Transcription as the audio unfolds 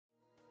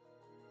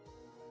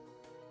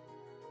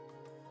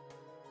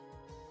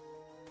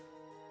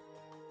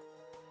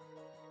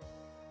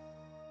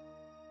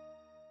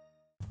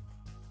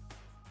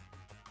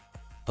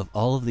Of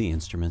all of the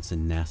instruments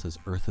in NASA's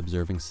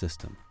Earth-observing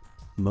system,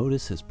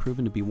 MODIS has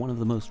proven to be one of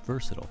the most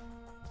versatile,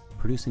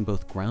 producing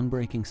both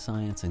groundbreaking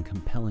science and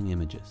compelling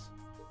images.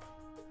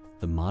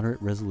 The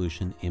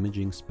moderate-resolution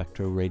imaging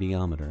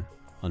spectroradiometer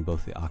on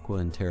both the Aqua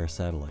and Terra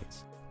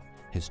satellites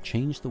has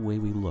changed the way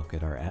we look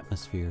at our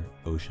atmosphere,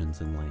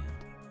 oceans, and land.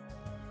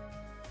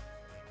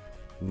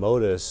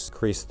 MODIS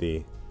increased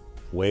the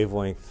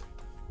wavelength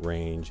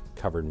range,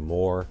 covered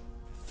more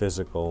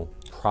physical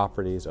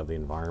properties of the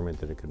environment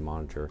that it could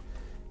monitor.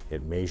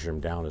 It measured them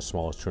down as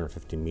small as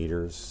 250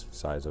 meters,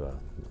 size of a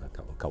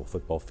couple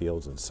football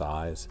fields in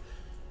size,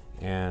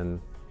 and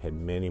had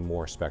many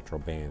more spectral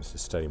bands to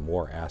study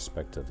more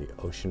aspects of the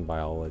ocean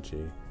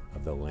biology,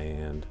 of the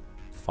land,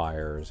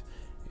 fires,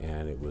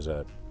 and it was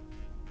a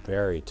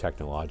very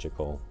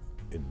technological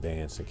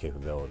advance in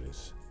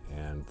capabilities.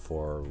 And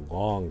for a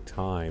long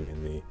time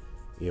in the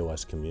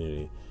EOS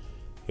community,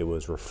 it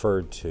was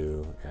referred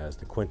to as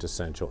the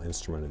quintessential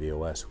instrument of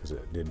EOS because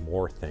it did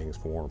more things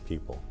for more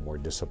people, more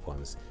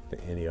disciplines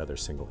than any other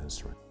single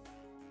instrument.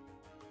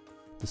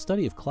 The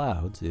study of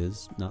clouds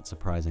is, not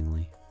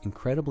surprisingly,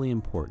 incredibly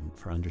important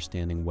for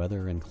understanding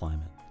weather and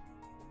climate.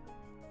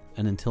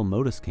 And until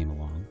MODIS came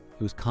along,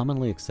 it was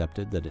commonly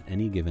accepted that at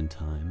any given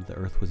time the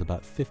Earth was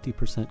about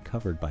 50%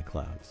 covered by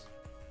clouds.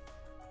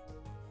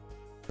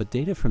 But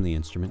data from the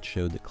instrument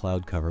showed that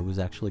cloud cover was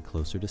actually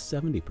closer to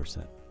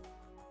 70%.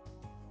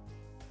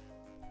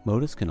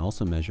 MODIS can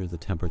also measure the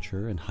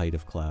temperature and height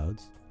of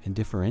clouds and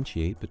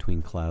differentiate between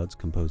clouds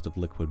composed of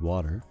liquid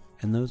water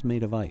and those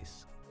made of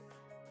ice.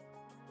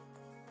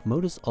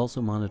 MODIS also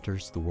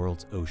monitors the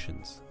world's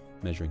oceans,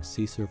 measuring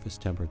sea surface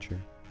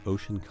temperature,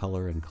 ocean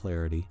color and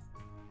clarity,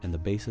 and the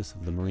basis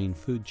of the marine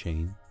food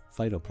chain,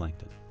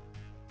 phytoplankton.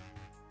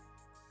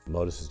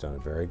 MODIS has done a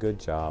very good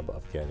job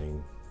of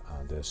getting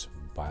this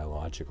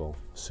biological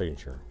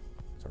signature,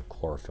 it's our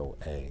Chlorophyll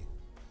A,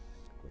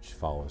 which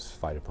follows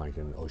phytoplankton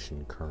and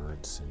ocean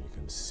currents, and you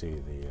can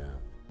see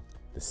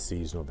the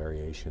seasonal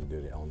variation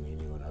due to El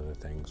Niño and other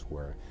things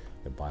where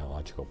the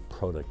biological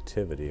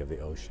productivity of the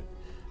ocean.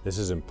 This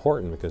is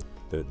important because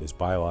this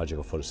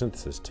biological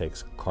photosynthesis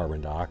takes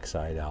carbon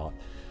dioxide out,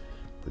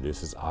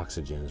 produces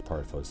oxygen as part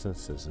of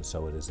photosynthesis, and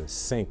so it is a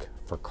sink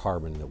for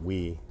carbon that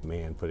we,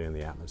 man, put in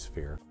the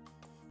atmosphere.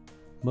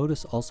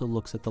 MODIS also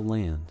looks at the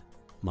land,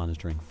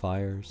 monitoring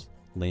fires,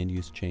 land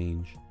use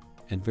change,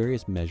 and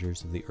various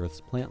measures of the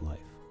Earth's plant life.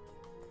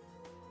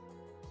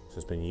 So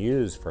it's been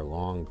used for a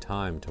long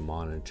time to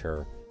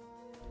monitor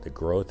the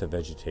growth of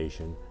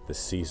vegetation, the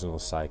seasonal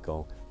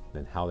cycle,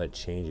 and how that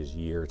changes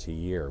year to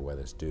year,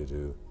 whether it's due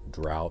to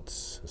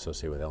droughts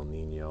associated with El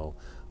Niño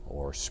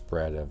or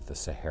spread of the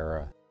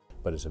Sahara.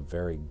 But it's a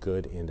very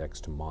good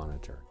index to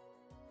monitor.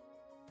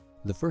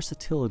 The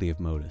versatility of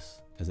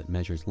MODIS, as it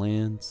measures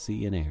land,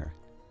 sea, and air,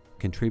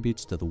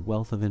 contributes to the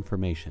wealth of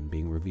information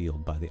being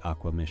revealed by the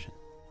Aqua mission.